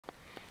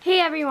Hey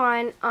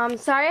everyone,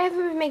 sorry I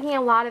haven't been making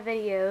a lot of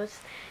videos.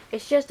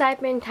 It's just I've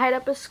been tied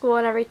up with school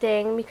and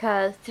everything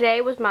because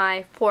today was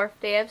my 4th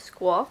day of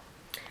school.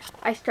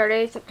 I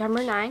started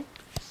September 9th.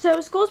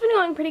 So school's been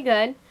going pretty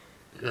good.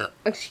 Yeah.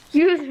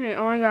 Excuse me,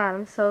 oh my god,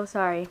 I'm so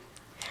sorry.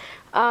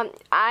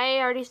 I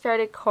already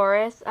started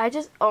chorus. I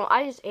just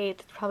ate,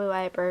 that's probably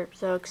why I burped,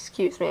 so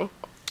excuse me.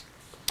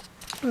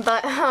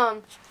 But,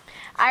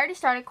 I already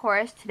started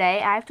chorus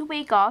today. I have to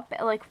wake up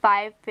at like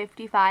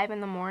 5:55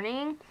 in the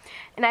morning,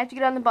 and I have to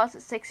get on the bus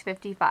at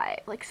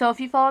 6:55. Like, so if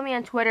you follow me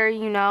on Twitter,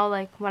 you know,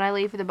 like, when I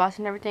leave for the bus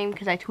and everything,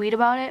 because I tweet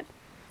about it.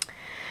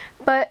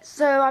 But,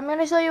 so I'm going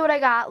to show you what I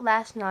got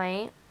last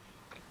night.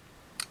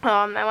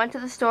 I went to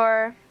the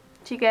store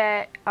to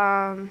get,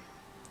 a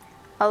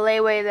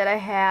layaway that I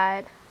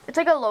had. It's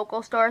like a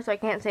local store, so I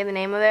can't say the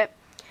name of it.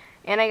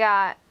 And I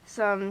got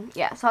some,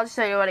 yeah, so I'll just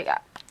show you what I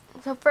got.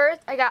 So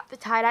first, I got the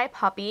tie-dye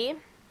puppy.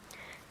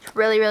 It's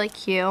really, really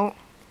cute.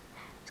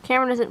 This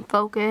camera doesn't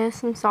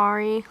focus, I'm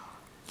sorry.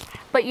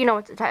 But you know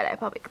it's a tie-dye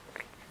puppy.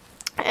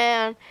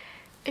 And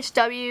it's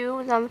W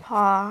is on the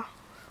paw.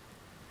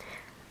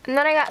 And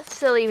then I got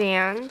Silly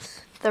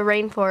Bands, the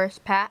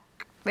Rainforest pack.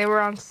 They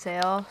were on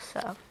sale,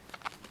 so.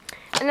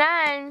 And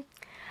then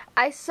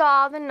I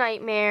saw the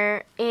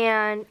Nightmare,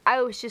 and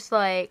I was just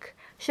like,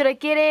 should I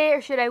get it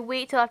or should I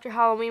wait till after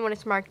Halloween when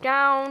it's marked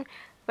down?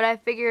 But I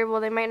figured,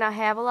 well, they might not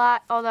have a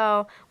lot,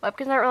 although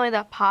Webkinz aren't really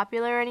that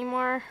popular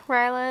anymore where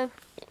I live.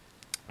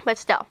 But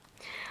still.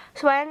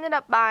 So I ended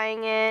up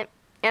buying it,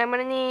 and I'm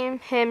going to name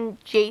him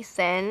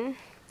Jason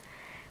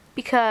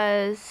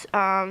because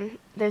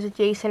there's a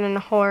Jason in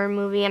a horror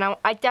movie, and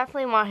I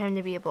definitely want him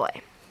to be a boy.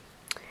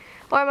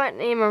 Or I might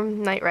name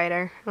him Knight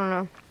Rider. I don't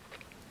know.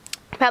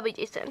 Probably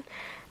Jason.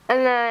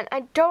 And then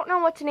I don't know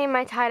what to name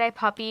my tie-dye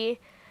puppy,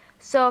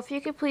 so if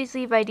you could please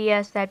leave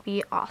ideas, that'd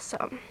be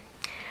awesome.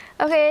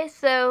 Okay,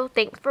 so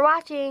thanks for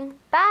watching.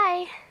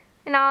 Bye!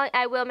 And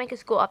I will make a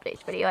school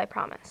updates video, I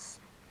promise.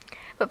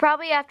 But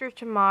probably after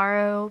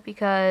tomorrow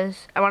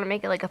because I want to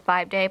make it like a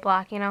 5-day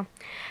block, you know.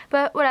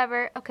 But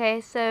whatever.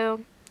 Okay, so,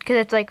 because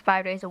it's like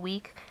 5 days a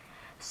week.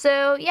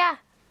 So, yeah.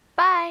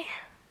 Bye!